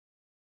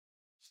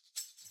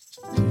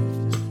Hey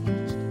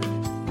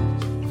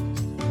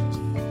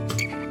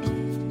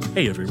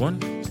everyone,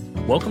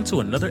 welcome to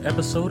another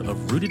episode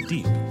of Rooted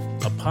Deep,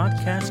 a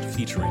podcast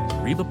featuring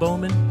Reba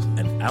Bowman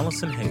and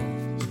Allison Hale.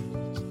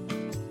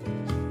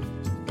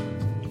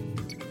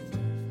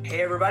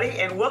 Hey everybody,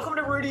 and welcome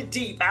to Rooted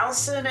Deep.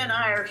 Allison and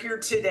I are here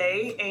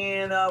today,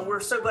 and we're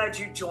so glad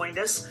you joined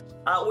us.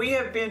 We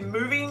have been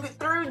moving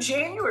through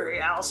January,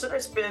 Allison.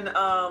 It's been,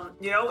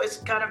 it's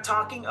kind of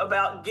talking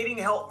about getting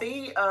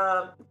healthy,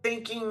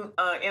 thinking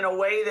in a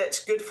way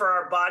that's good for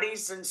our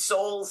bodies and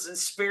souls and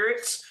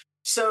spirits.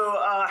 So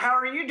how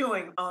are you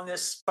doing on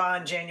this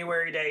fine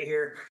January day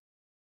here?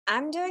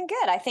 I'm doing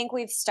good. I think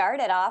we've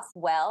started off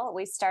well.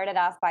 We started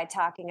off by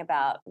talking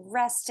about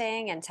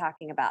resting and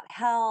talking about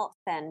health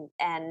and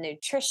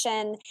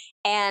nutrition.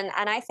 And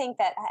I think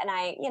that,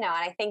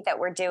 I think that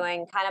we're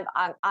doing kind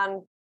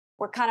of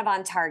we're kind of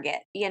on target.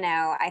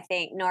 I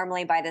think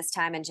normally by this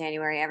time in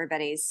January,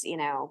 everybody's,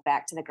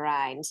 back to the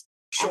grind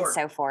and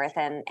so forth.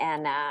 And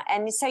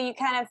so you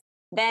kind of,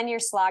 then you're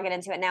slogging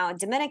into it. Now,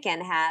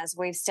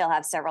 we still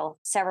have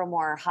several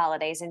more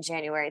holidays in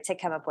January to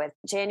come up with.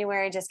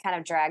 January just kind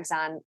of drags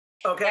on.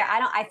 Okay.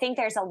 I think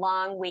there's a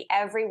long week.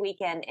 Every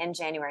weekend in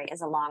January is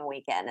a long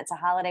weekend. It's a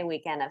holiday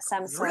weekend of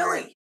some sort.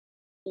 Really?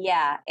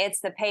 Yeah.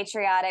 It's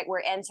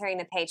we're entering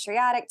the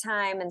patriotic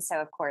time. And so,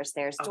 of course,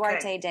 there's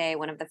Duarte Day,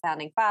 one of the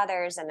founding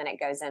fathers. And then it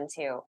goes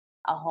into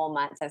a whole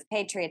month of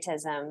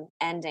patriotism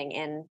ending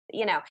in,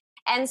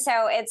 And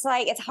so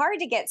it's hard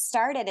to get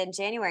started in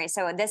January.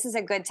 So this is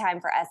a good time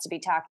for us to be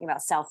talking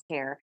about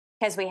self-care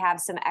because we have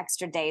some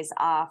extra days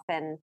off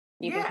and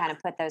you can kind of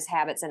put those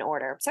habits in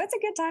order. So it's a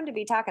good time to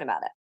be talking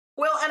about it.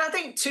 Well, and I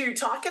think too,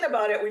 talking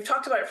about it, we've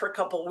talked about it for a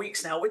couple of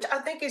weeks now, which I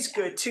think is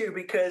good too,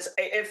 because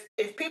if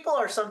people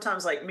are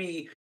sometimes like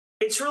me,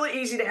 it's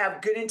really easy to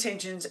have good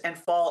intentions and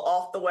fall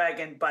off the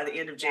wagon by the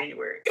end of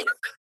January.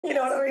 You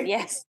know what I mean?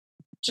 Yes.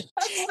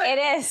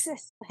 It is.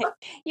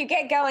 You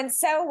get going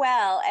so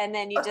well, and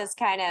then you just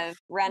kind of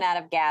run out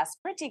of gas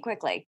pretty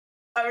quickly.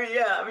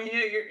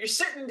 You're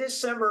sitting in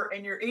December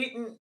and you're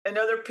eating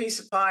another piece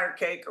of pie or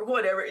cake or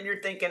whatever, and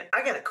you're thinking,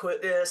 I got to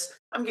quit this.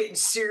 I'm getting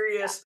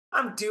serious.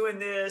 I'm doing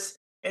this.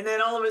 And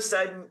then all of a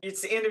sudden,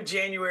 it's the end of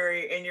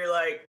January, and you're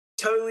like,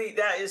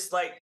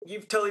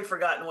 you've totally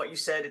forgotten what you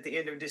said at the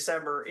end of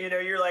December.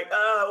 You're like,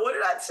 what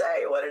did I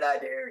say? What did I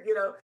do?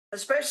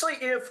 Especially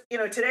if,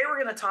 today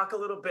we're going to talk a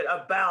little bit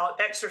about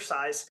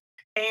exercise.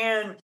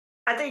 And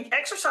I think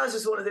exercise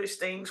is one of those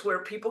things where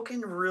people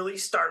can really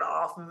start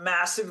off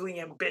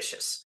massively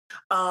ambitious.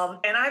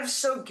 And I'm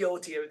so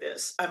guilty of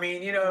this. I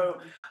mean,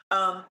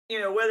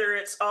 whether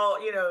it's all,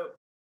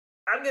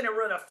 I'm going to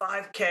run a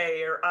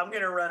 5K or I'm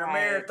going to run a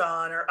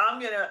marathon or I'm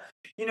going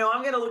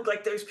to look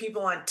like those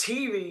people on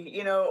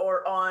TV,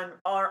 or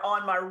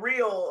on my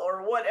reel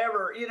or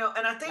whatever,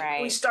 and I think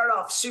we start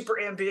off super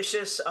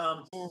ambitious.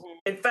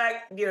 In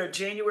fact,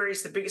 January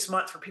is the biggest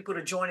month for people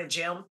to join a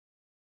gym.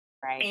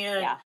 Right.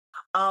 And,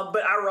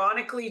 but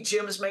ironically,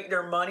 gyms make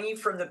their money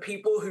from the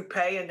people who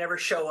pay and never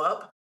show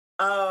up.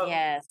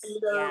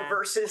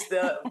 Versus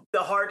the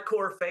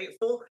hardcore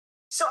faithful.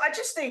 So I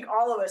just think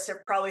all of us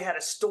have probably had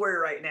a story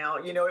right now.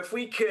 If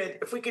we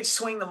could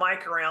swing the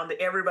mic around to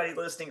everybody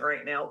listening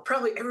right now,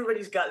 probably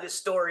everybody's got this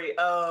story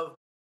of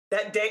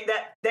that day,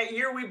 that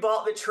year we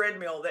bought the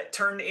treadmill that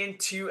turned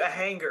into a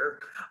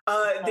hanger.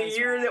 The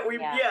year that we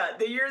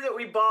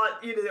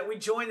bought, that we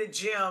joined the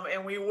gym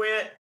and we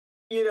went,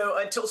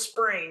 until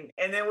spring,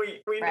 and then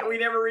we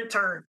never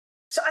returned.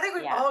 So I think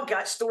we've all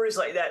got stories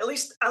like that. At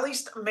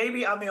least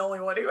maybe I'm the only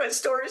one who has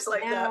stories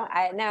like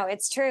that. No,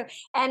 it's true.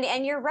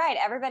 And you're right.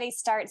 Everybody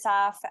starts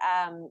off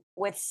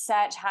with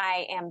such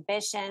high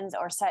ambitions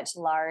or such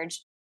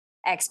large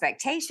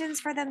expectations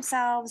for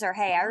themselves. Or,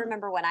 hey, I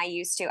remember when I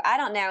used to, I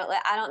don't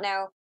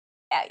know.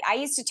 I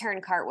used to turn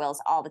cartwheels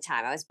all the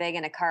time. I was big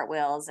into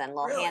cartwheels and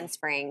little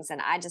handsprings,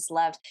 and I just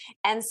loved.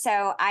 And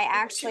so I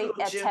actually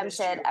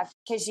attempted,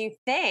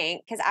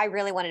 because I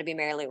really wanted to be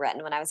Mary Lou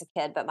Retton when I was a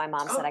kid, but my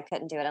mom said I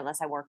couldn't do it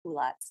unless I wore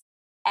culottes.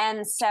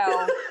 And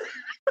so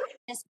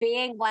just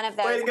being one of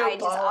those, I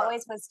just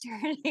always was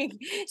turning.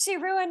 She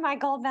ruined my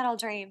gold medal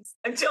dreams.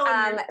 I'm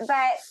telling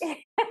you.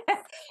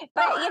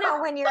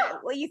 But when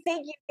you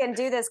think you can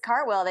do this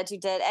cartwheel that you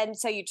did, and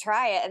so you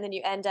try it, and then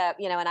you end up,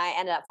 and I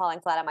ended up falling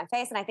flat on my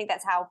face. And I think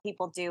that's how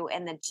people do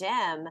in the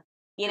gym.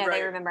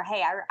 They remember,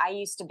 hey, I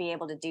used to be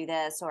able to do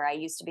this, or I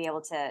used to be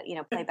able to,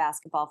 play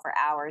basketball for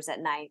hours at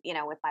night,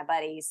 with my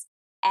buddies.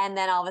 And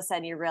then all of a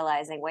sudden you're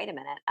realizing, wait a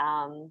minute,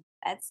 I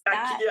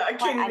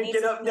can't even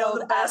get up down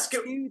the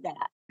basketball.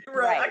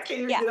 Right. I can't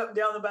even get up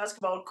down the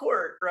basketball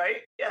court. Right.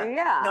 Yeah.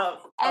 Yeah. No.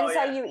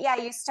 And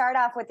you start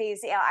off with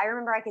these, I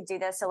remember I could do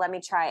this, so let me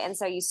try. And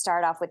so you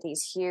start off with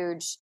these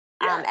huge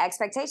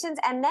expectations.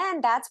 And then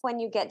that's when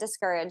you get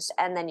discouraged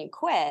and then you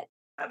quit.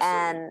 Absolutely.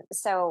 And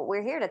so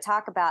we're here to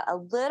talk about a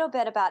little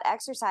bit about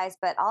exercise,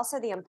 but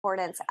also the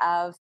importance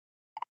of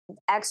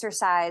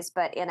exercise,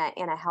 but in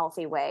a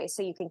healthy way,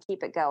 so you can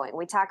keep it going.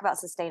 We talk about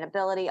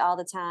sustainability all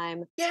the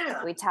time.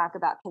 Yeah. We talk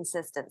about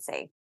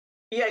consistency.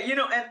 Yeah,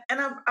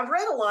 and I've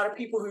read a lot of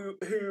people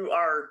who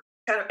are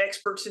kind of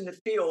experts in the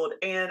field,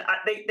 and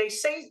they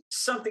say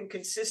something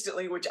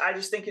consistently, which I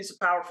just think is a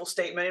powerful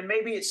statement. And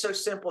maybe it's so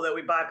simple that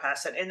we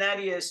bypass it, and that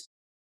is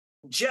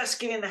just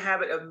get in the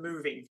habit of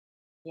moving.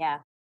 Yeah.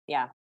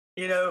 Yeah.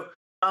 You know,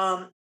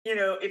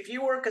 if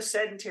you work a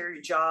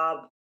sedentary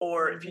job,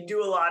 or if you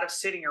do a lot of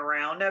sitting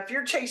around. Now, if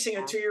you're chasing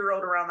a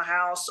 2-year-old around the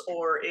house,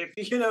 or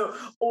if you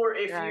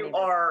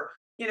are,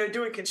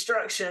 doing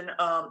construction,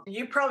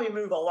 you probably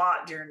move a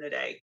lot during the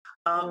day.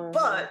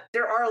 But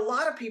there are a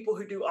lot of people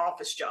who do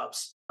office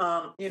jobs.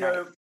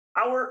 Right.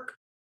 I work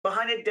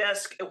behind a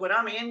desk when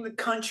I'm in the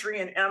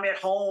country and I'm at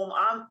home.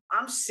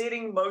 I'm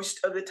sitting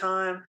most of the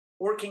time,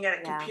 working at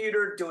a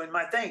computer, doing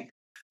my thing.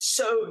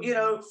 So,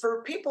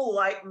 for people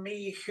like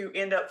me who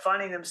end up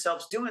finding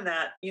themselves doing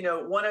that,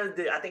 one of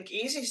the, I think,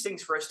 easiest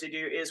things for us to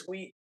do is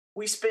we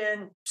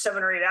spend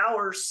 7 or 8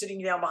 hours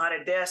sitting down behind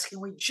a desk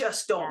and we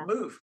just don't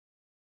move.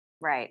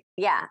 Right.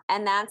 Yeah.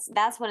 And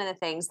that's one of the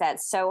things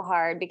that's so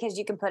hard, because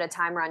you can put a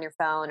timer on your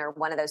phone or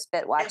one of those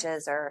Fit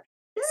watches or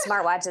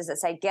smart watches that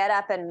say, get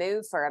up and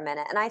move for a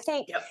minute. And I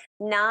think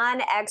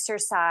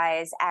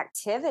non-exercise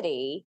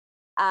activity,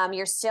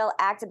 you're still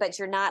active, but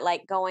you're not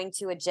like going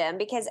to a gym,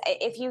 because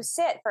if you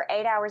sit for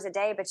 8 hours a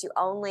day, but you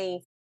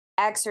only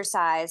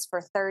exercise for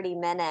 30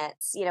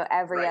 minutes,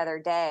 every other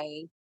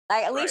day,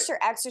 like at least you're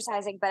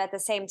exercising, but at the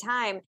same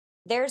time,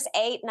 there's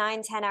 8,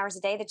 9, 10 hours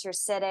a day that you're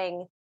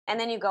sitting, and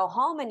then you go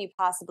home and you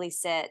possibly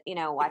sit,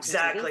 watching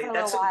TV for a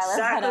That's little while.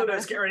 Exactly what I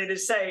was getting ready to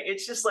say.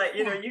 It's just like,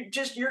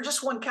 you're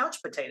just one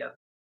couch potato.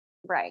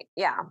 Right.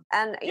 Yeah.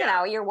 And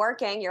you're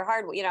working, you're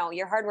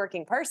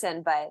hardworking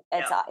person, but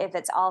if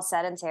it's all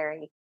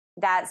sedentary,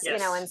 that's,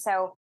 and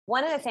so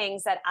one of the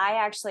things that I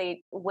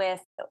actually,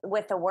 with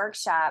the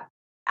workshop,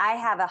 I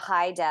have a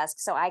high desk,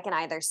 so I can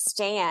either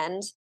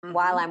stand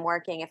while I'm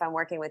working, if I'm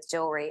working with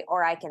jewelry,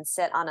 or I can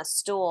sit on a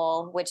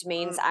stool, which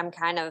means I'm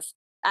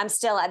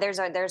still,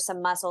 there's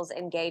some muscles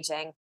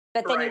engaging,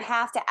 but then you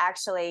have to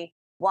actually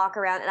walk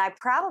around. And I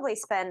probably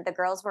the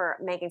girls were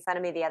making fun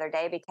of me the other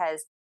day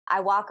because I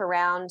walk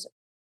around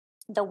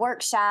the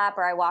workshop,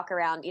 or I walk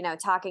around,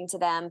 talking to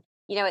them,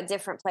 at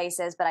different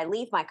places, but I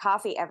leave my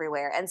coffee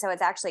everywhere. And so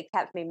it's actually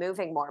kept me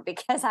moving more,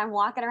 because I'm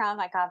walking around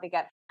with my coffee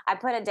cup. I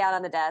put it down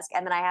on the desk,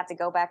 and then I have to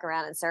go back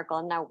around in circle,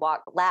 and I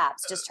walk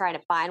laps just trying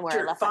to find where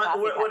I left my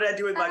coffee cup. What did I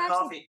do with my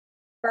coffee?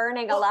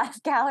 Burning a lot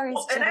of calories.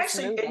 And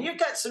actually, and you've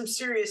got some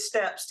serious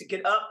steps to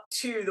get up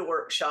to the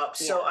workshop.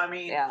 So,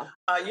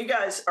 you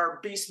guys are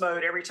beast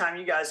mode every time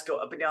you guys go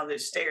up and down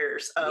those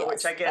stairs,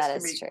 which I guess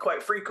can be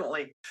quite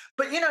frequently.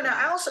 But,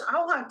 now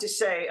I'll have to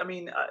say,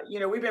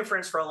 we've been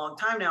friends for a long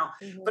time now,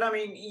 but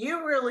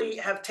you really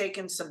have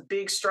taken some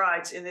big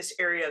strides in this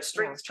area of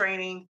strength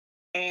training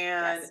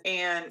and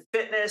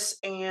fitness.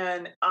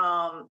 And,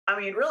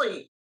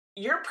 really,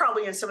 you're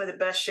probably in some of the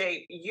best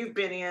shape you've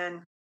been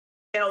in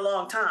a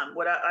long time.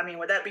 Would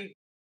that be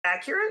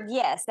accurate?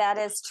 Yes, that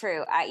is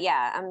true.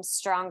 I'm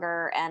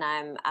stronger, and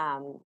I'm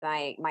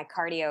my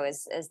cardio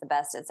is the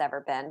best it's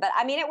ever been. But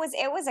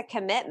it was a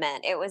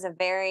commitment. It was a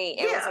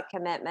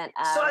commitment.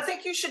 So I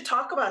think you should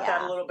talk about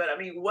that a little bit.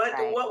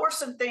 What were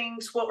some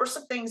things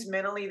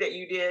mentally that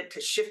you did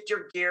to shift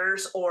your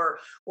gears, or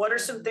what are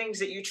some things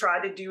that you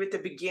tried to do at the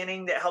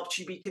beginning that helped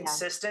you be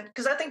consistent?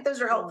 Because I think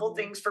those are helpful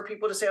things for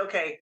people to say,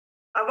 okay,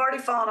 I've already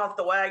fallen off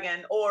the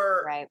wagon,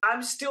 or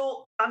I'm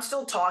still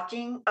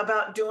talking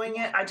about doing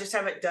it. I just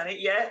haven't done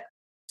it yet.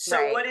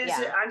 So what is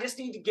it? I just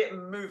need to get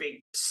moving.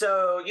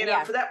 So,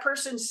 for that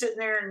person sitting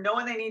there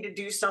knowing they need to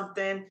do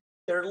something,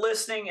 they're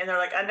listening and they're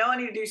like, I know I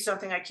need to do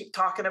something. I keep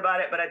talking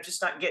about it, but I'm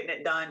just not getting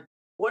it done.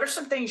 What are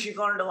some things you've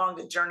learned along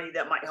the journey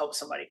that might help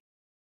somebody?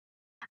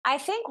 I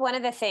think one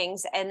of the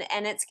things, and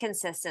it's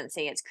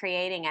consistency, it's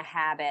creating a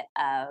habit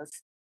of,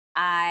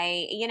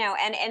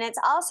 and it's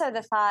also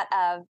the thought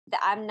of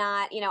that I'm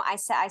not, I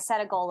set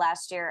a goal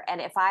last year,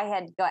 and if I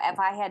had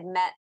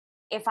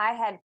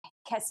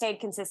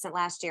stayed consistent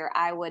last year,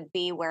 I would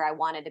be where I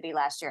wanted to be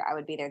last year. I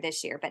would be there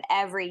this year. But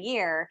every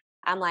year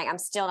I'm like, I'm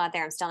still not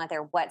there.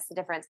 What's the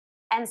difference?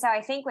 And so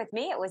I think with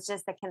me, it was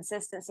just the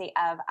consistency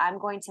of, I'm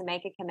going to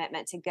make a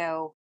commitment to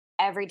go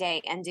every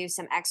day and do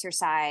some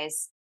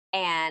exercise.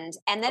 And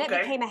then it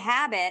became a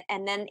habit.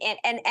 And then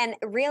and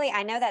really,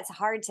 I know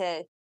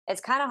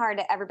it's kind of hard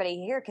to everybody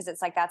here, because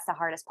it's like, that's the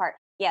hardest part.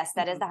 Yes,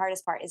 that is the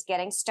hardest part, is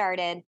getting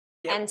started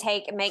and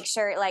make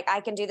sure, like,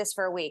 I can do this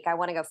for a week. I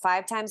want to go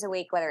 5 times a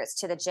week, whether it's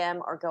to the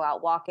gym or go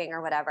out walking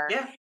or whatever.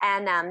 Yeah.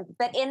 And,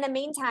 but in the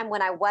meantime,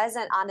 when I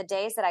wasn't, on the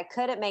days that I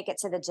couldn't make it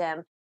to the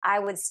gym, I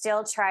would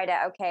still try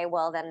to, okay,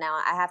 well then now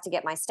I have to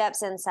get my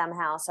steps in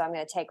somehow. So I'm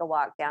going to take a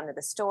walk down to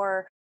the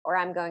store, or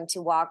I'm going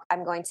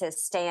to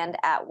stand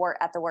at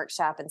the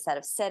workshop instead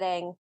of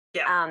sitting.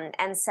 Yeah.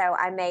 And so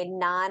I made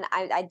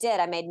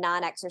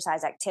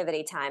non-exercise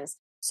activity times.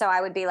 So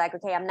I would be like,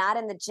 okay, I'm not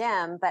in the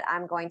gym, but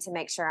I'm going to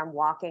make sure I'm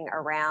walking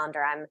around,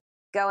 or I'm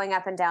going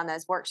up and down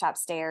those workshop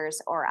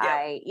stairs, or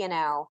I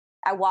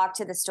walk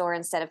to the store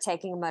instead of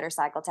taking a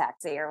motorcycle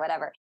taxi or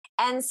whatever.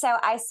 And so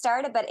I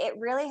started, but it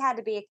really had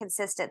to be a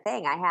consistent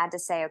thing. I had to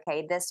say,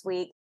 okay, this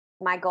week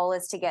my goal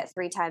is to get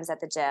 3 times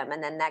at the gym.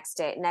 And then next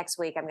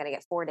week, I'm going to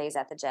get 4 days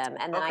at the gym.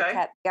 And then I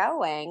kept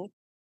going.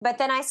 But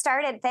then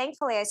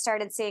thankfully, I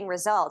started seeing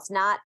results,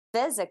 not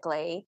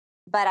physically,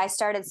 but I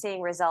started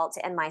seeing results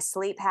in my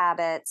sleep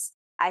habits.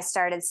 I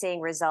started seeing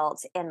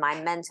results in my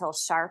mental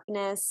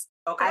sharpness.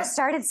 Okay. I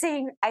started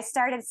seeing,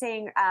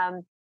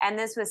 and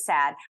this was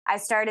sad. I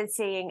started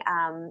seeing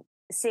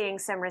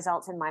some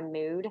results in my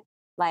mood.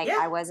 Like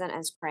I wasn't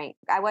as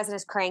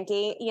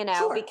cranky,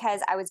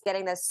 because I was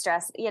getting this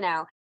stress,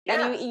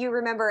 And you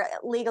remember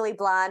Legally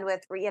Blonde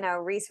with,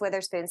 Reese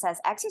Witherspoon says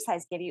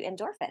exercise give you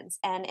endorphins,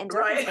 and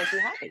endorphins make you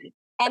happy.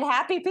 And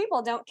happy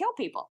people don't kill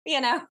people,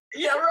 Yeah,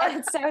 right.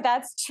 And so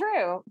that's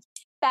true.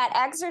 That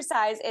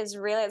exercise is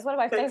really, it's one of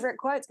my favorite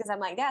quotes, because I'm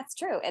like, that's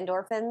true.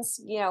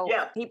 Endorphins,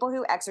 people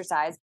who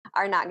exercise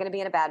are not going to be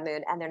in a bad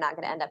mood, and they're not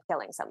going to end up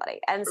killing somebody.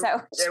 And so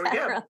there we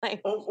go.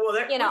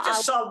 We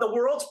just solved the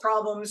world's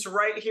problems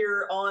right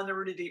here on the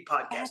Rooted Deep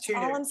podcast. That's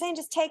all I'm saying.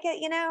 Just take it,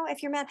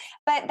 if you're mad.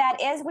 But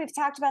we've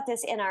talked about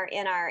this in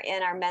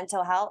our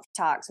mental health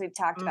talks. We've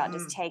talked about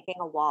just taking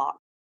a walk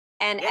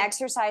and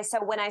exercise.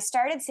 So when I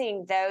started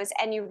seeing those,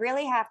 and you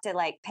really have to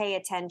like pay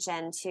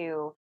attention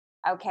to,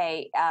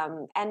 okay.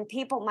 And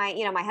people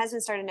my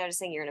husband started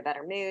noticing you're in a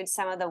better mood.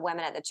 Some of the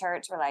women at the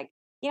church were like,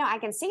 I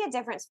can see a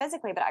difference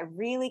physically, but I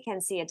really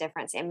can see a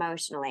difference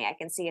emotionally. I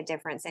can see a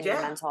difference in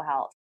your mental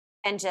health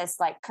and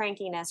just like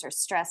crankiness or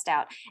stressed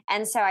out.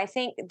 And so I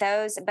think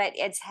but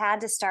it's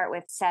had to start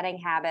with setting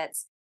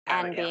habits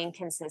and being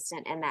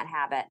consistent in that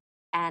habit.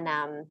 And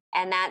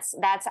that's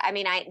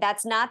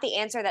not the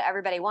answer that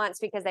everybody wants,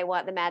 because they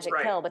want the magic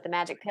pill, but the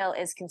magic pill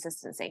is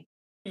consistency.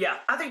 Yeah,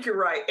 I think you're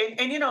right.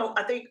 And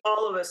I think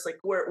all of us, like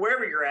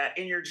wherever you're at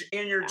in your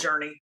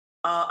journey,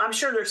 I'm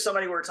sure there's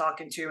somebody we're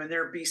talking to and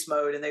they're beast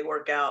mode and they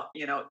work out,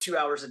 2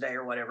 hours a day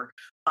or whatever.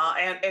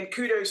 And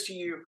kudos to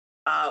you.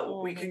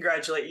 We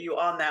congratulate you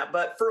on that.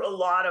 But for a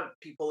lot of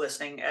people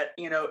listening,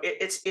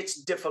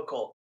 it's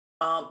difficult.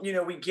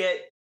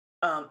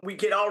 We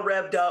get all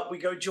revved up, we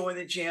go join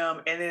the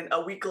gym, and then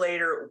a week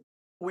later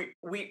we've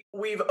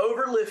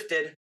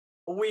overlifted,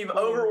 we've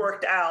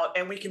overworked out,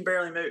 and we can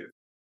barely move.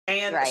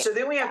 And so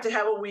then we have to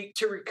have a week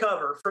to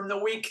recover from the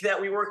week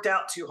that we worked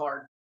out too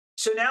hard.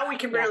 So now we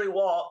can barely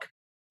walk.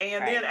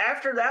 And then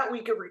after that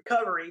week of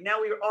recovery,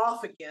 now we're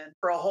off again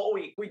for a whole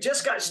week. We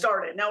just got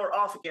started. Now we're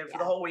off again for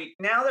the whole week.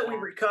 Now that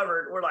we've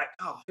recovered, we're like,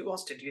 oh, who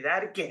wants to do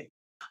that again?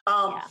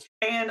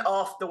 And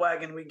off the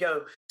wagon we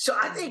go. So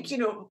I think,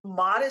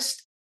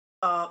 modest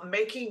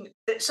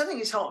something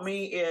that's helped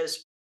me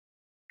is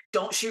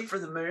don't shoot for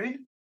the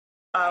moon,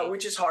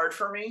 which is hard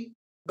for me.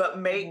 But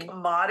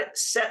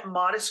set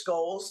modest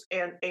goals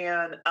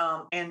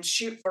and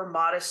shoot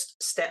for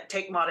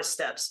take modest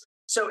steps.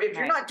 So if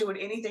you're not doing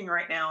anything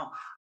right now,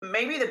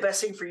 maybe the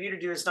best thing for you to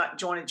do is not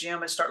join a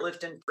gym and start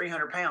lifting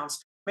 300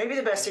 pounds. Maybe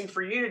the best thing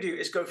for you to do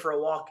is go for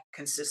a walk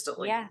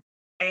consistently.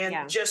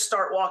 And just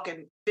start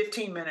walking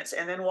 15 minutes,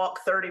 and then walk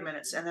 30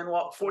 minutes, and then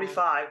walk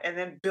 45, and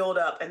then build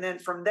up. And then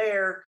from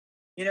there,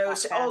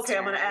 say, okay,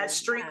 I'm going to add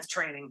strength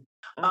training.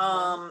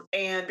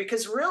 And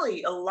because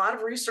really a lot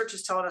of research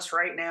is telling us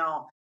right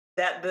now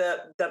that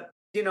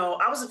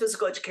I was a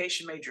physical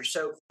education major.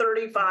 So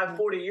 35,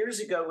 40 years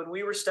ago, when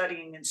we were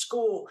studying in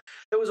school,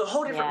 there was a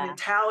whole different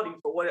mentality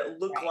for what it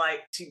looked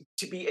like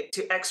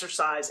to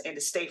exercise and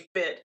to stay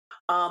fit.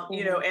 And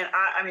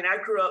I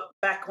grew up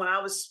back when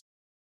I was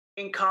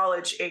in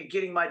college and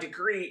getting my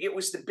degree. It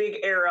was the big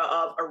era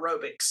of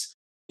aerobics.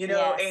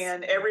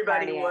 And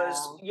everybody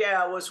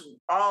was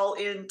all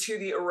into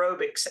the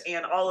aerobics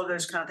and all of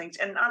those kind of things.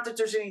 And not that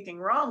there's anything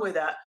wrong with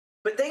that,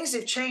 but things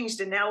have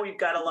changed. And now we've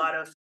got a lot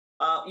of,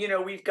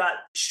 we've got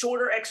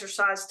shorter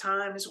exercise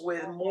times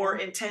with more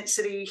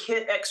intensity.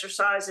 HIIT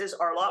exercises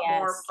are a lot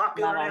more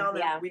popular now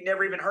than we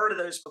never even heard of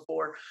those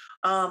before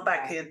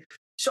back then.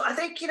 So I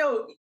think, you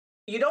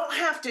don't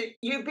have to,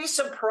 you'd be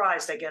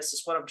surprised, I guess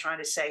is what I'm trying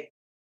to say.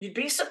 You'd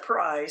be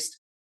surprised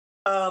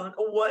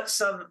what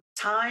some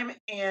time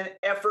and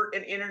effort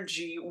and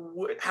energy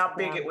how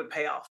big it would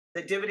pay off,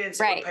 the dividends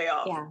it would pay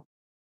off.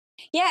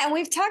 Yeah, and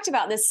we've talked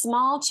about this.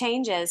 Small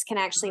changes can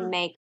actually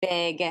make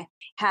big,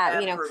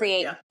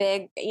 create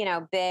big,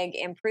 big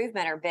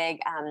improvement or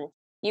big.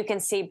 You can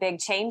see big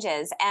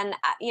changes, and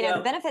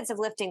the benefits of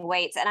lifting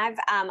weights. And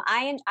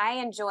I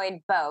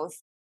enjoyed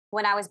both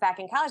when I was back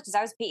in college, because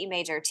I was a PE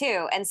major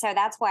too, and so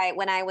that's why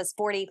when I was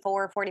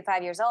 44,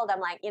 45 years old,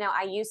 I'm like,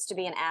 I used to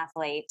be an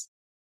athlete.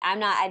 I'm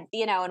not,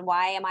 and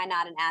why am I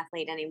not an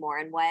athlete anymore?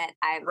 And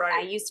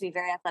I used to be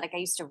very athletic. I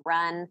used to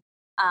run,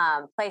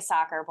 play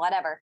soccer,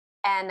 whatever.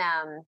 And,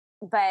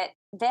 but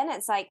then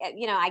it's like,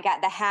 I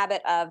got the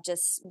habit of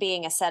just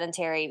being a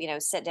sedentary,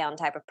 sit down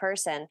type of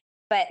person,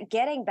 but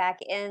getting back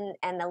in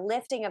and the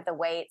lifting of the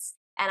weights.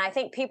 And I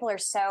think people are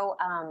so,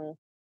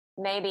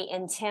 maybe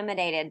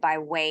intimidated by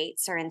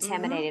weights or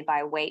intimidated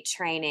by weight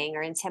training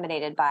or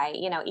intimidated by,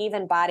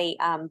 even body,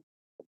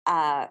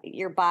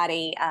 your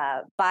body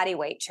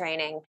weight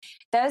training.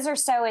 Those are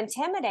so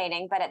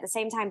intimidating, but at the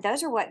same time,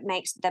 those are what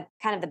makes the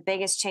kind of the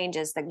biggest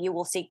changes that you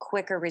will see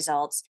quicker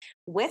results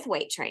with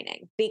weight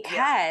training,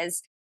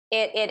 because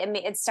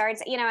it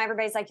starts,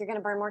 everybody's like, you're going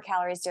to burn more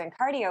calories doing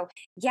cardio.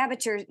 Yeah,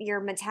 but your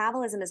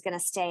metabolism is going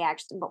to stay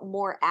actually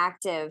more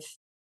active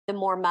the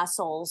more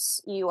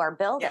muscles you are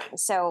building. Yeah.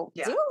 So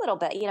Yeah. do a little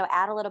bit,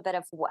 add a little bit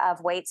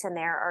of weights in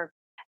there, or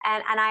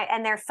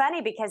and they're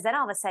funny because then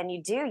all of a sudden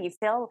you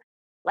feel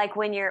like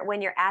when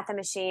you're at the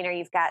machine or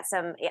you've got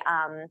some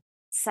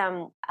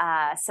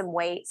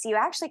weights, you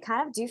actually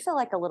kind of do feel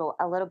like a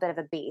little bit of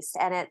a beast.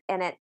 That's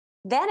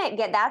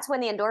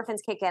when the endorphins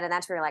kick in, and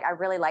that's where you're like, I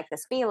really like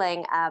this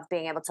feeling of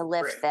being able to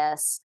lift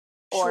this,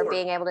 or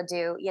being able to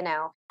do,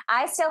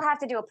 I still have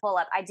to do a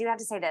pull-up. I do have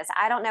to say this.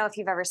 I don't know if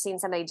you've ever seen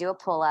somebody do a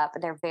pull-up,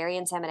 but they're very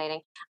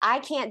intimidating. I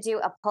can't do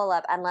a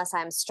pull-up unless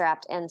I'm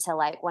strapped into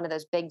like one of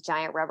those big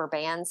giant rubber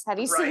bands. Have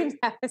you seen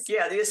those?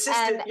 Yeah, the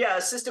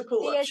assisted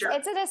pull-up. Sure.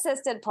 It's an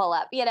assisted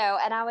pull-up,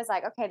 and I was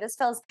like, okay, this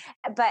feels,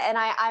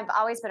 I've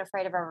always been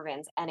afraid of rubber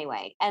bands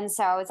anyway. And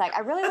so I was like, I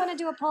really want to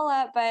do a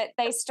pull-up, but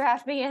they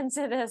strapped me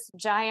into this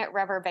giant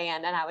rubber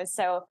band, and I was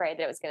so afraid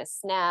that it was going to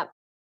snap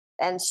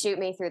and shoot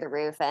me through the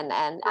roof. And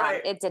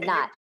it did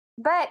not.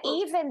 But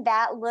even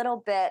that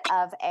little bit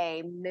of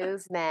a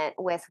movement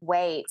with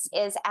weights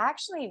is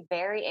actually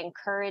very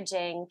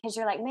encouraging, because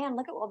you're like, man,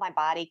 look at what my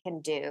body can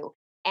do.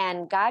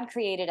 And God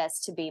created us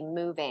to be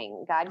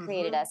moving. God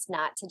created us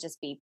not to just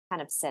be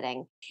kind of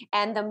sitting.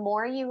 And the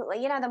more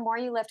the more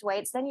you lift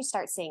weights, then you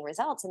start seeing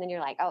results. And then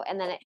you're like, oh, and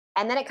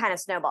then it kind of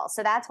snowballs.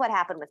 So that's what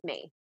happened with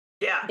me.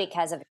 Yeah.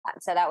 Because of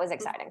that. So that was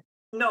exciting.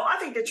 No, I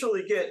think that's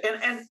really good.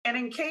 And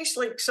in case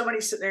like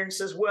somebody's sitting there and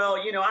says, well,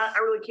 I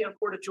really can't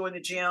afford to join the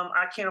gym.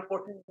 I can't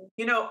afford,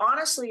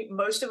 honestly,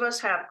 most of us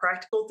have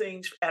practical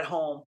things at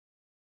home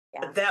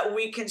that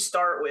we can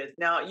start with.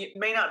 Now, it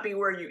may not be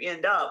where you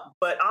end up,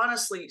 but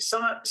honestly,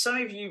 some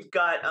of you've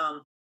got,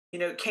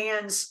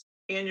 cans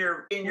in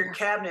your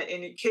cabinet,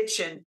 in your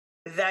kitchen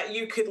that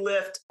you could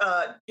lift,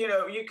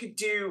 you could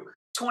do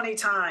 20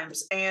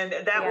 times. And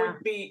that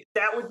would be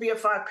a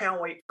 5-pound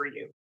weight for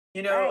you.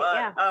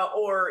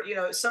 Or,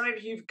 some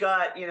of you've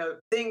got,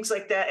 things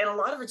like that. And a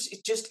lot of it's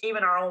just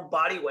even our own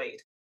body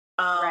weight.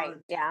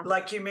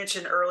 Like you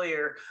mentioned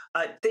earlier,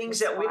 things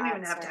that we don't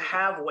even have to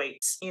have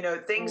weights,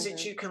 things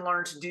that you can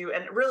learn to do.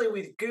 And really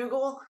with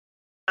Google,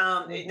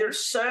 there's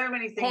so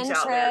many things Pinterest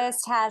out there.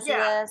 Has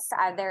lists.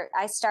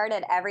 I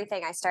started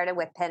everything. I started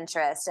with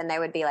Pinterest, and they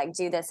would be like,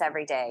 do this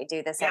every day,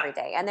 do this every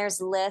day. And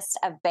there's lists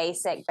of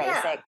basic,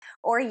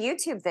 or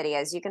YouTube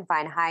videos. You can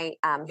find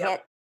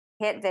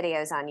hit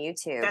videos on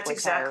YouTube. That's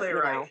exactly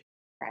right.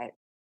 Right.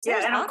 So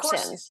and of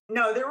course,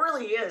 no, there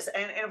really is.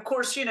 And of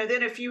course, then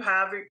if you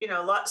have,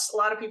 a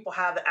lot of people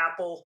have the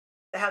Apple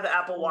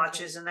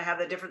watches, and they have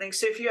the different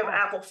things. So if you have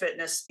Apple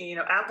Fitness,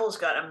 Apple's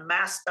got a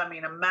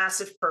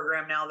massive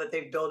program now that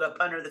they've built up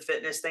under the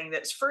fitness thing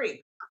that's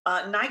free.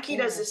 Nike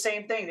does the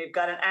same thing. They've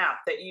got an app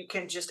that you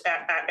can just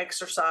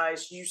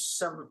use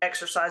some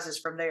exercises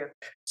from there.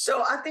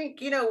 So I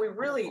think,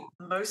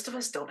 most of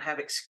us don't have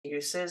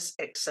excuses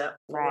except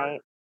for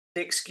the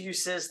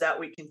excuses that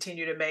we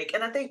continue to make.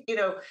 And I think,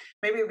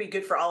 maybe it'd be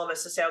good for all of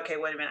us to say, okay,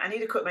 wait a minute, I need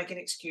to quit making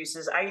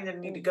excuses. I either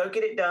need to go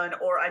get it done,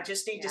 or I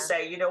just need to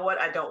say, you know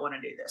what, I don't want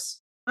to do this.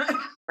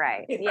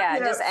 Right.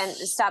 Yeah. And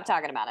stop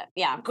talking about it.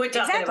 Yeah. Quit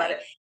talking about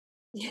it.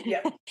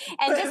 Yeah.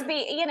 And just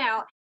be,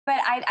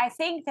 but I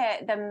think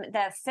that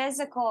the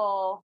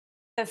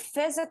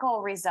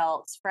physical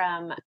results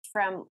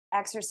from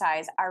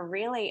exercise are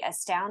really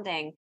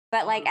astounding.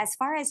 But like, as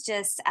far as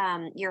just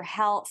your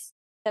health,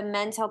 the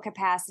mental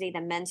capacity, the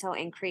mental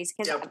increase.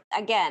 Because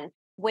again,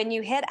 when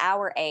you hit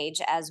our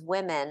age as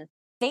women,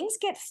 things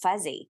get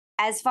fuzzy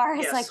as far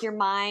as like your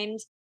mind,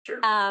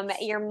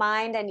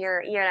 and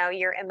your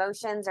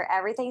emotions or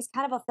everything's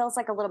kind of feels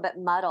like a little bit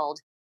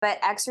muddled. But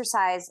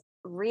exercise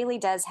really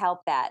does help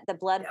that. The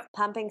blood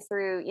pumping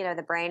through,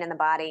 the brain and the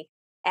body.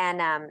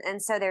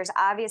 And so there's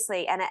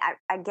obviously, and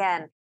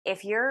again,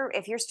 if you're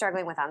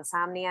struggling with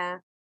insomnia,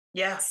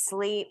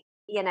 sleep,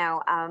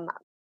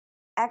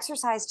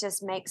 exercise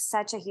just makes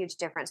such a huge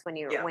difference when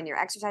you're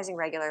exercising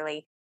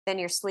regularly. Then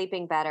you're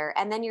sleeping better,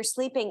 and then you're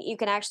sleeping. You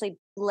can actually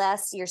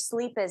your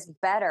sleep is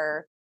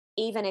better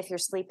even if you're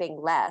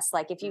sleeping less.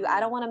 Like if you, I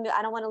don't want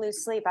to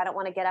lose sleep. I don't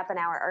want to get up an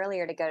hour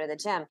earlier to go to the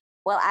gym.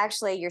 Well,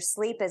 actually, your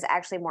sleep is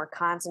actually more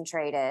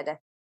concentrated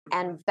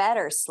and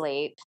better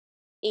sleep,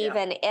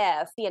 even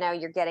if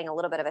you're getting a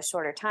little bit of a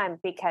shorter time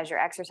because you're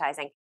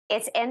exercising.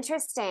 It's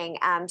interesting.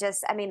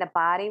 The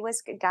body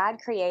God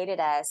created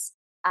us.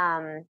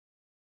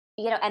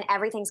 And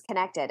everything's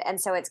connected. And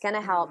so it's going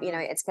to help,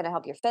 it's going to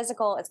help your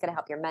physical, it's going to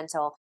help your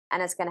mental,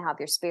 and it's going to help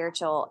your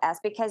spiritual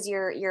because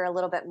you're a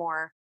little bit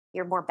more,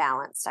 you're more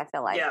balanced, I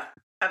feel like. Yeah,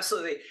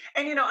 absolutely.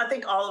 And, I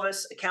think all of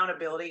us,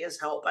 accountability is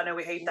help. I know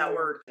we hate that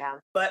word,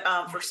 but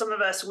for some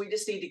of us, we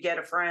just need to get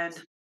a friend.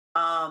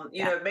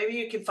 Maybe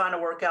you can find a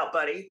workout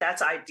buddy.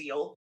 That's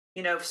ideal.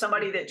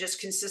 Somebody that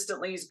just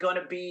consistently is going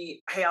to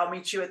be, hey, I'll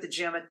meet you at the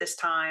gym at this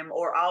time,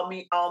 or I'll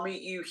meet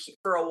you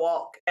for a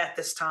walk at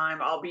this time.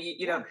 I'll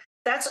be,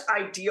 that's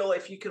ideal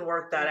if you can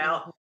work that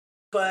out.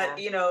 But,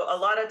 a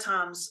lot of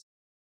times,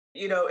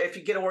 if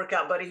you get a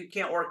workout buddy who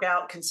can't work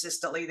out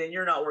consistently, then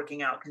you're not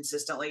working out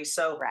consistently.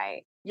 So,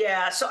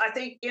 Yeah. So I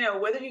think,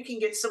 whether you can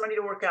get somebody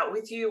to work out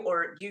with you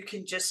or you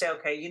can just say,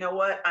 okay, you know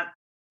what?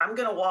 I'm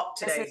going to walk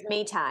This is today.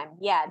 me time.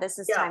 Yeah, this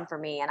is Yeah. time for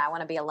me, and I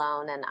want to be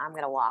alone, and I'm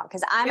going to walk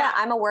because I'm Yeah.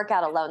 I'm a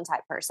workout alone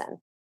type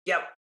person.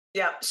 Yep.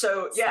 Yep.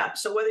 So, So, yeah.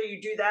 So whether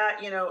you do that,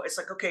 it's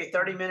like, okay,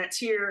 30 minutes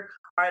here.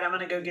 All right. I'm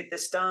going to go get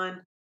this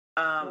done.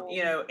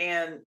 mhm.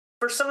 And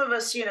for some of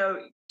us,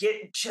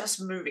 get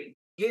just moving,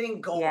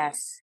 getting going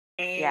Yes.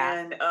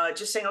 Yeah. and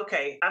just saying,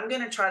 okay, I'm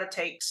going to try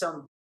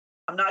to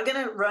I'm not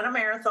going to run a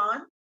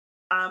marathon.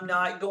 I'm Mhm.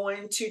 not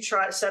going to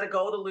try to set a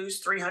goal to lose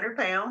 300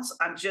 pounds.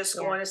 I'm just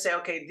Yeah. going to say,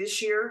 okay,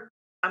 this year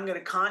I'm going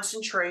to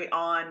concentrate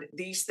on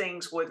these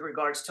things with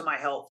regards to my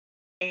health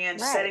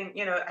and Right. setting,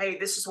 hey,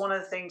 this is one of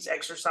the things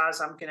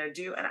exercise I'm going to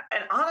do. And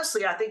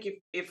honestly, I think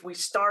if we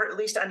start, at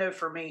least I know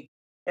for me,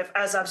 if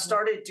as I've Mhm.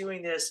 started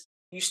doing this,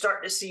 you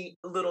start to see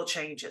little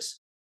changes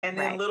and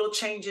then Right. little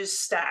changes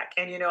stack.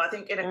 And, I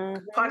think in a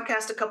Mhm.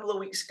 podcast a couple of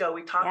weeks ago,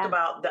 we talked Yeah.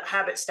 about the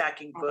habit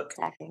stacking Habit book.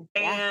 stacking.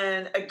 Yeah.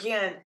 And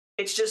again,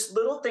 it's just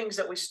little things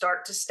that we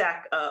start to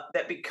stack up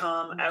that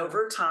become Mhm.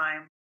 over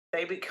time,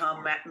 they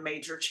become Yeah.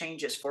 major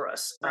changes for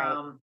us.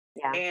 Right.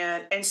 Yeah.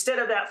 And instead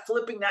of that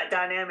flipping that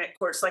dynamic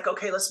where it's like,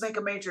 okay, let's make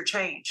a major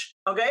change.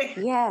 Okay.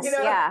 Yes.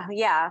 Yeah.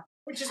 Yeah.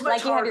 Which is much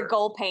Like you have your harder.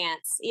 goal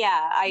pants.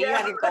 Yeah. You Yeah.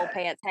 have your goal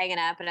pants hanging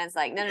up, and it's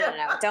like, no, no, no, no.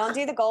 Yeah. Don't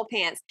do the goal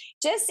pants.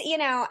 Just,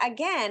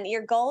 again,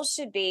 your goals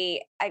should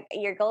be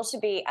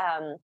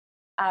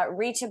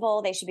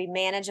reachable. They should be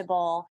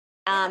manageable.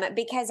 Yeah.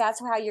 Because that's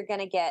how you're going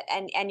to get,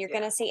 and you're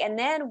going Yeah. to see. And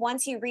then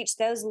once you reach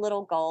those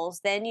little goals,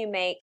 then you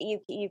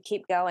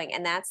keep going.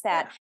 And Yeah.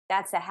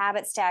 that's the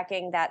habit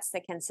stacking. That's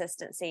the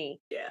consistency,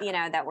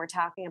 Yeah. that we're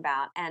talking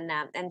about,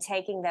 and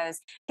taking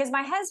those, because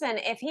my husband,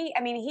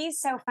 he's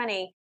so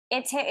funny.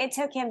 It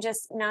took him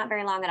just not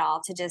very long at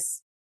all to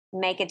just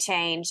make a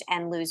change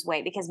and lose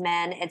weight, because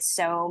men, it's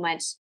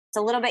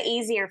a little bit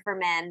easier for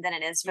men than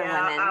it is for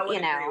Yeah. women, I would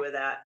agree with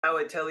that. I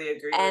would totally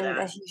agree with and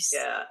that.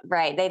 Yeah.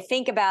 right, they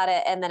think about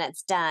it and then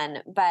it's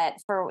done. But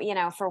for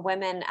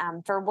women,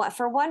 for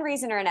one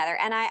reason or another,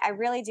 and I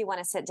really do want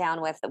to sit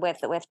down with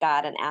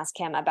God and ask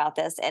him about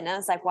this. And I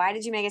was like, why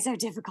did you make it so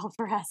difficult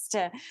for us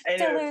to I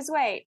know. lose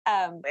weight?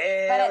 But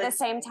Well, at the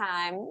same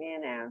time,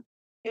 yeah,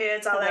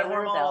 it's the all way that we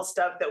were hormonal built.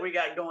 stuff that we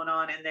got going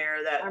on in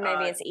there that Or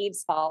maybe it's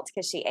Eve's fault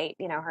because she ate,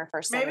 her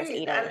first son was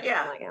maybe, eating. I'm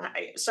yeah, like,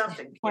 oh,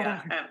 something.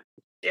 Yeah. whatever.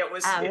 It,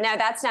 No,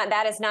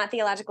 that is not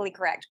theologically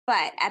correct.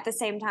 But at the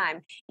same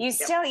time, yep.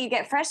 you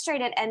get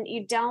frustrated, and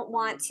you don't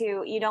want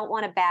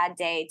a bad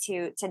day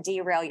to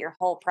derail your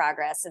whole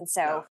progress. And No.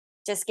 so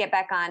just get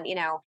back on,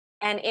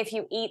 and if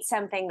you eat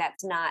something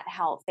that's not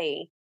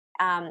healthy,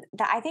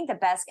 I think the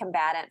best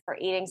combatant for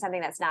eating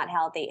something that's not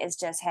healthy is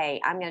just, hey,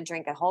 I'm going to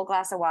drink a whole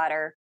glass of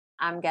water.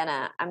 I'm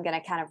gonna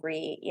kind of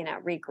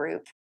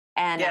regroup.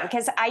 And Yeah.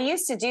 because I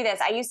used to do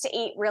this, I used to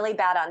eat really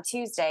bad on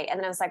Tuesday, and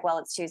then I was like, well,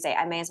 it's Tuesday.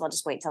 I may as well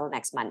just wait till the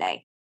next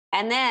Monday.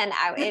 And then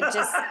it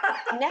just,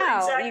 no, you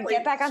Exactly.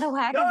 get back on the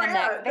wagon No, the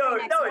yeah, very no,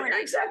 next no, you're morning.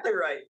 exactly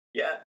right.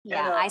 Yeah. And,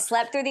 Yeah, I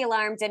slept through the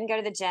alarm, didn't go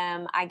to the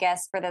gym. I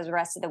guess for the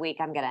rest of the week,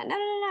 I'm gonna,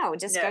 no,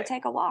 just no, go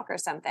take a walk or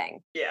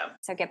something. yeah.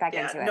 So get back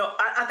Yeah. into it. No,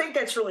 I think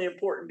that's really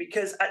important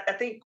because I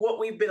think what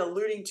we've been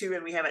alluding to,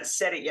 and we haven't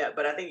said it yet,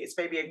 but I think it's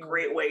maybe a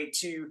great way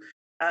to,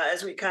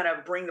 as we kind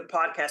of bring the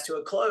podcast to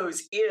a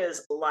close,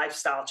 is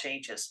lifestyle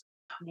changes.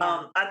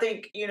 Yeah. I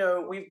think,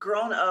 we've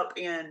grown up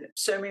in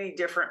so many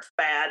different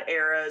fad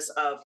eras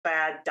of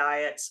fad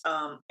diets.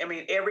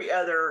 Every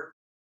other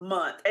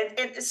month. And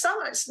it's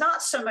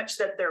not so much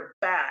that they're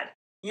bad,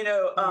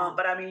 Yeah.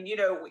 but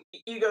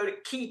you go to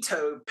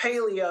keto,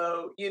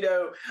 paleo, you've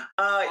got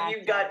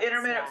Atkins,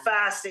 intermittent yeah.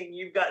 fasting,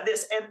 you've got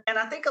this. And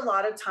I think a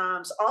lot of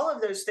times all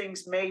of those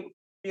things may,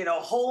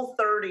 Whole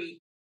 30,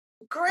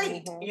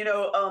 great.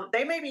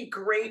 They may be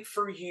great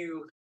for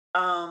you.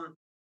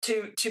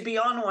 To be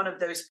on one of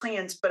those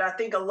plans, but I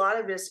think a lot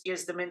of this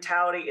is the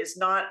mentality is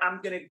not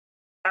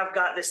I've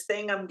got this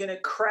thing I'm gonna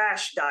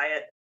crash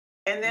diet,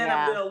 and then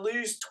I'm Yeah. gonna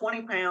lose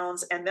 20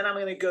 pounds, and then I'm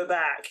gonna go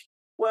back.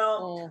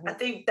 Well, I Mhm.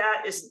 think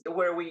that is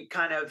where we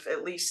kind of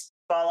at least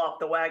fall off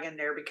the wagon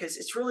there because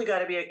it's really got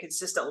to be a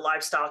consistent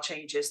lifestyle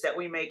changes that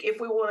we make if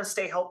we want to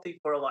stay healthy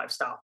for a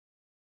lifestyle.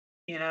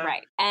 You know.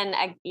 Right.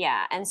 And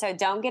yeah. And so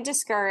don't get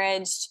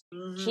discouraged.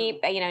 Hmm.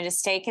 Keep, just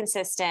stay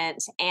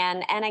consistent.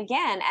 And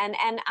again,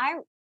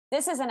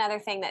 this is another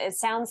thing that it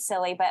sounds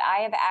silly, but I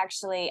have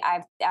actually,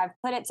 I've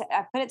put it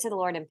to the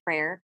Lord in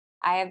prayer.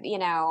 I have,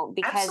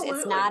 because Absolutely.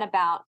 it's not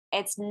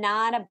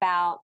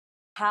about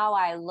how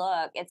I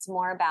look. It's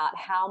more about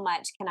how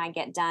much can I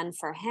get done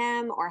for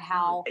him, or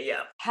how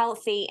Yeah.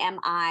 healthy am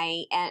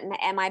I, and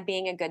am I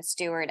being a good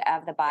steward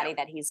of the body Yeah.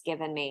 that he's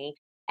given me.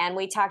 And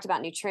we talked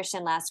about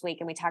nutrition last week,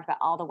 and we talked about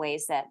all the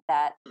ways that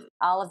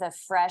all of the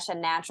fresh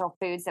and natural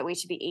foods that we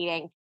should be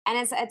eating. And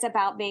it's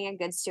about being a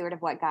good steward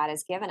of what God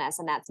has given us,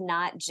 and that's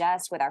not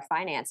just with our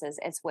finances;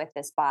 it's with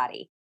this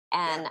body.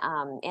 Yeah.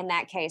 And in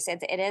that case,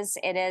 it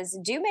is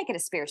do make it a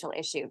spiritual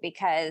issue,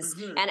 because,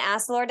 Hmm. and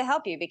ask the Lord to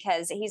help you,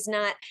 because He's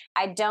not.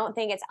 I don't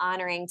think it's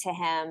honoring to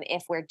Him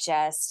if we're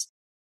just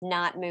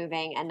not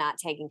moving and not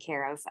taking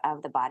care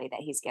of the body that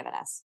He's given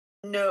us.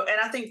 No, and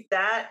I think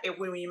that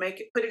when you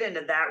put it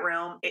into that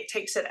realm, it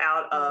takes it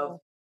out of, Mm,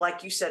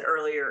 like you said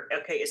earlier,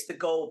 okay, it's the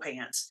goal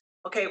pants.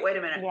 Okay, wait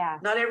a minute. yeah.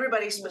 Not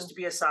everybody's supposed Mm, to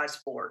be a size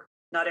 4.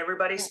 Not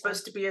everybody's mm-mm.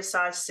 supposed to be a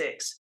size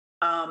 6.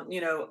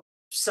 You know,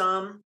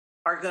 some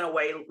are going to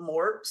weigh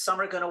more, some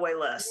are going to weigh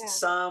less. Yeah.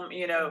 Some,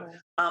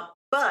 Mhm.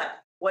 but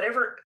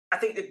whatever, I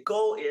think the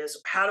goal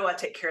is, how do I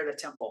take care of the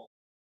temple?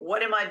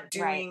 What am I Right.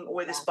 doing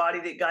with this Yeah. body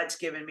that God's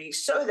given me,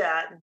 so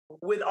that Mhm.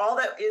 with all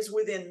that is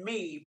within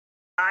me,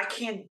 I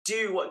can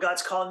do what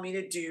God's called me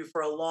to do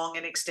for a long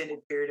and extended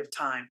period of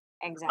time.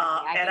 Exactly.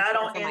 I And can I care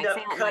don't for end up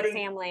my cutting.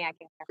 family. I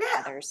can care for Yeah,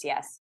 others.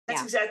 Yes. that's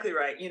Yeah. exactly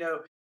right.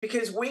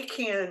 Because we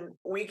can,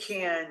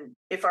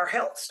 if our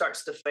health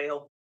starts to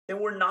fail, then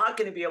we're not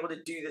going to be able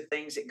to do the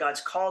things that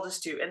God's called us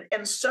to.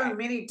 And so Right.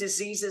 many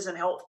diseases and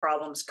health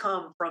problems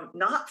come from,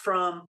 not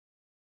from,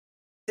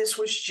 this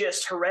was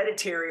just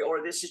hereditary,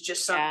 or this is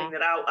just something Yeah.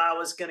 that I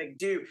was going to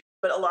do.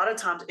 But a lot of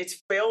times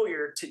it's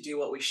failure to do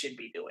what we should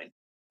be doing.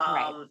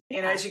 Right. And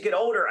Yeah. as you get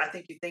older, I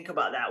think you think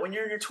about that. When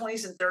you're in your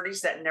 20s and 30s,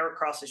 that never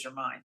crosses your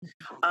mind.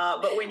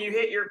 But when you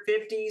hit your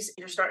 50s,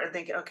 you're starting to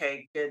think,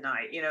 okay, good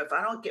night. If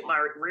I don't get my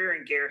rear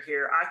in gear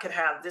here, I could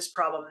have this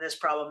problem, and this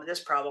problem, and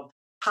this problem,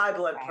 high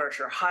blood Right.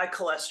 pressure, high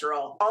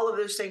cholesterol, all of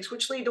those things,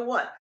 which lead to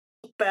what?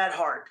 Bad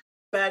heart,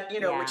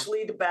 Yeah. which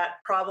lead to bad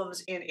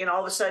problems. In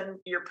all of a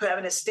sudden you're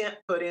having a stent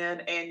put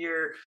in, and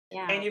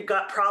Yeah. you've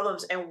got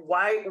problems. And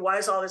why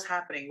is all this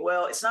happening?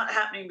 Well, it's not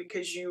happening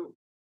because you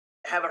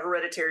have a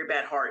hereditary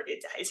bad heart.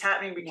 It's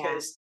happening Yeah.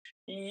 because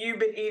you've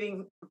been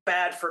eating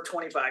bad for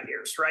 25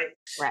 years, right?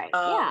 Right.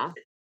 Um,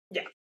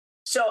 Yeah. yeah.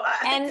 So I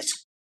think And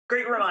it's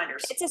great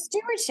reminders. it's a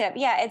stewardship.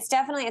 Yeah, it's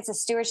a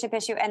stewardship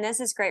issue. And this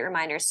is great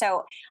reminder.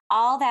 So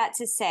all that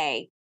to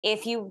say,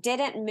 if you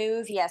didn't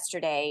move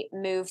yesterday,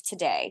 move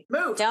today.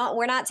 Move.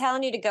 We're not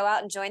telling you to go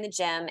out and join the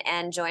gym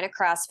and join a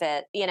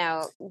CrossFit,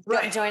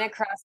 Right. join a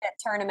CrossFit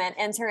tournament,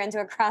 enter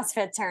into a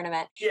CrossFit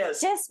tournament.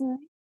 Yes. Just move.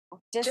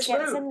 Just Just get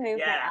move. some movement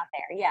Yeah. out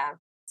there. Yeah.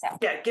 So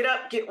Yeah, get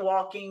up, get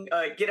walking,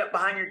 get up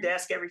behind your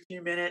desk every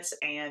few minutes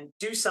and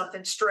do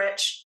something.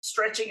 Stretch.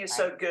 Stretching is right.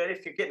 so good.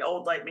 If you're getting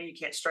old like me, you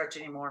can't stretch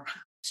anymore.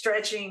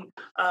 Stretching,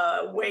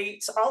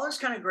 weights, all those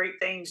kind of great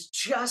things,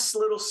 just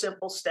little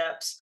simple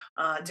steps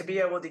to be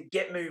Mhm. able to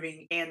get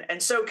moving.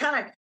 And so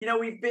kind of,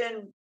 we've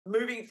been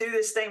moving through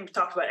this thing. We've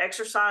talked about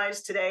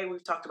exercise today.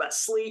 We've talked about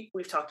sleep.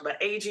 We've talked about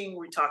aging.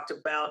 We talked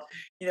about,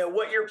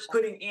 what you're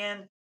putting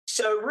in.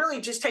 So really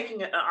just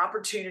taking an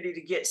opportunity to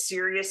get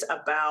serious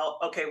about,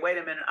 okay, wait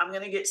a minute, I'm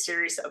going to get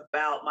serious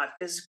about my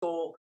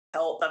physical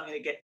health.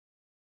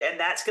 And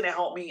that's going to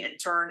help me in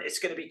turn. It's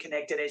going to be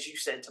connected, as you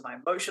said, to my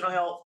emotional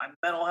health, my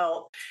mental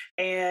health.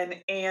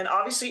 And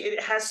obviously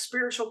it has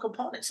spiritual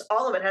components.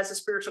 All of it has a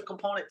spiritual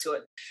component to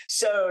it.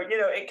 So,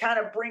 it kind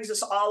of brings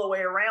us all the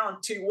way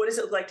around to, what does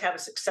it look like to have a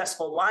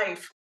successful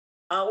life?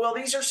 Well,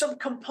 these are some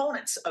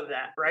components of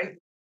that, right?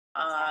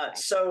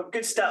 Exactly. So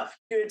good stuff.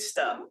 Good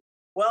stuff.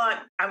 Well, I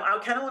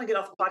kind of want to get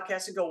off the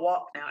podcast and go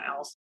walk now,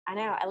 Alice. I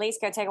know. At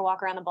least go take a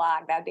walk around the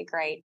block. That'd be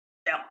great.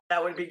 Yeah,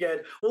 that would be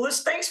good. Well,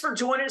 listen, thanks for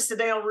joining us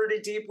today on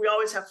Rooted Deep. We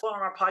always have fun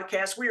on our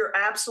podcast. We are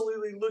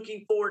absolutely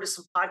looking forward to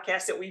some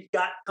podcasts that we've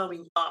got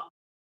coming up.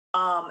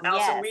 Allison,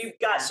 Yes. we've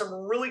got Yeah. some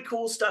really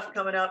cool stuff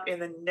coming up in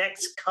the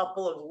next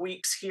couple of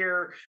weeks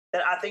here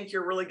that I think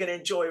you're really going to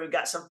enjoy. We've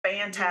got some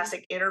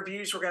fantastic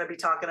interviews. We're going to be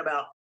talking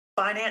about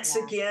finance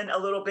Yeah. again a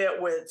little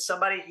bit with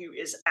somebody who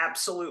is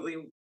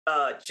absolutely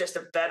just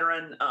a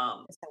veteran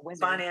Just a wizard.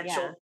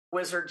 financial Yeah.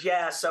 wizard.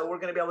 Yeah, so we're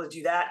going to be able to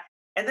do that.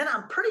 And then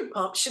I'm pretty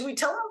pumped. Should we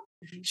tell them?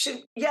 You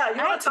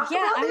want to talk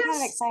about I'm this? kind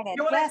of excited.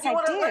 You want Yes, I to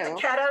let the do.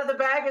 cat out of the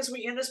bag as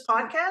we end this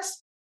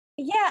podcast?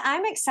 Yeah,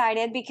 I'm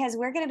excited because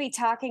we're going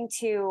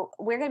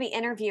to be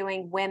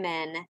interviewing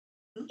women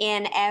Mhm.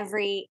 in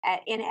every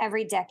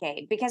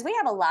decade, because we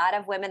have a lot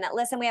of women that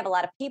listen. We have a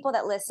lot of people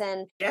that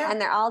listen, Yeah. and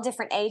they're all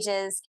different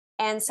ages.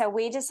 And so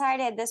we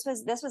decided this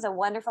was a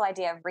wonderful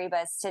idea of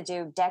Reba's to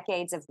do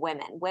decades of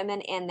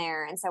women in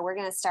there. And so we're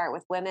going to start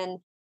with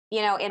women,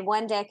 in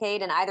one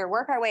decade, and either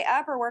work our way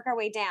up or work our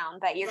way down.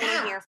 But you're going to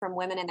Yeah. hear from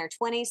women in their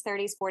 20s,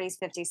 30s, 40s,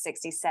 50s,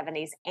 60s,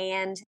 70s,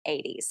 and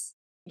 80s.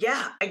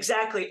 Yeah,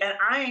 exactly. And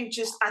I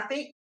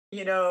think,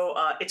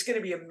 it's going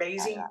to be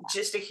amazing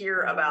just to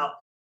hear Mhm. about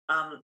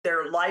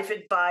their life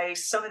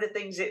advice, some of the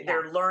things that Yeah.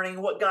 they're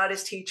learning, what God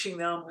is teaching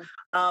them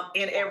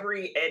in Yeah.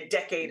 every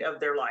decade of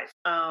their life.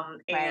 Right.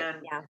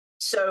 And Yeah.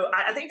 so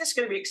I think that's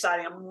going to be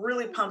exciting. I'm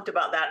really pumped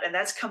about that. And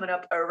that's coming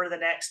up over the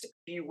next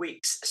few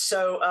weeks.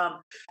 So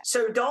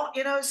don't,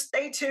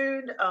 stay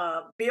tuned,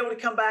 be able to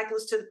come back,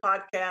 listen to the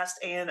podcast.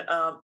 And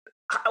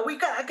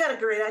I got a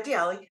great idea,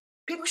 Ali.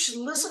 People should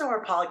listen to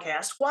our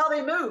podcast while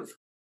they move.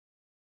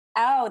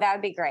 Oh, that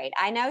would be great.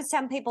 I know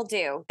some people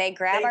do. They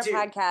grab They our do.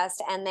 podcast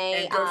and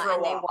they And go for a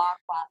and they walk. walk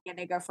while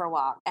they go for a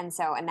walk. And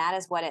that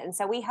is what it. And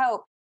so we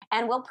hope,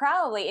 and we'll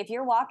probably, if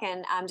you're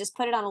walking, just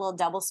put it on a little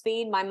double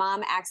speed. My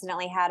mom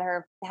accidentally had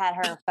her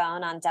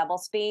phone on double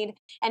speed,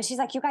 and she's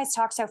like, "You guys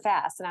talk so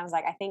fast," and I was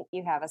like, "I think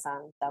you have us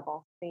on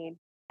double speed."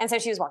 And so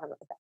she was walking really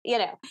fast,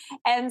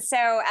 And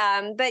so,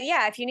 but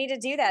yeah, if you need to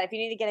do that, if you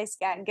need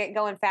to get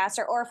going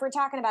faster, or if we're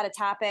talking about a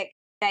topic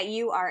that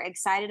you are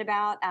excited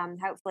about,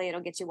 hopefully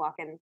it'll get you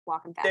walking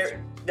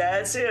faster.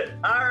 That's it.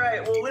 All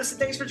right. Well, listen,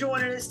 thanks for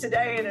joining us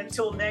today. And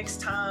until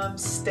next time,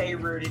 stay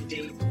rooted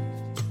deep.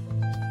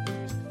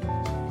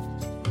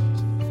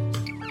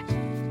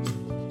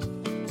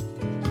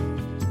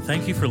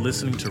 Thank you for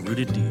listening to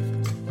Rooted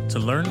Deep. To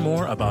learn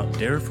more about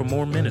Dare for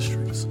More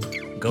Ministries,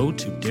 go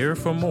to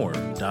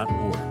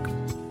dareformore.org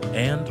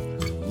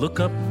and look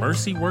up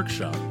Mercy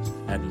Workshop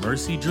at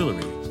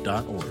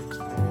mercyjewelry.org.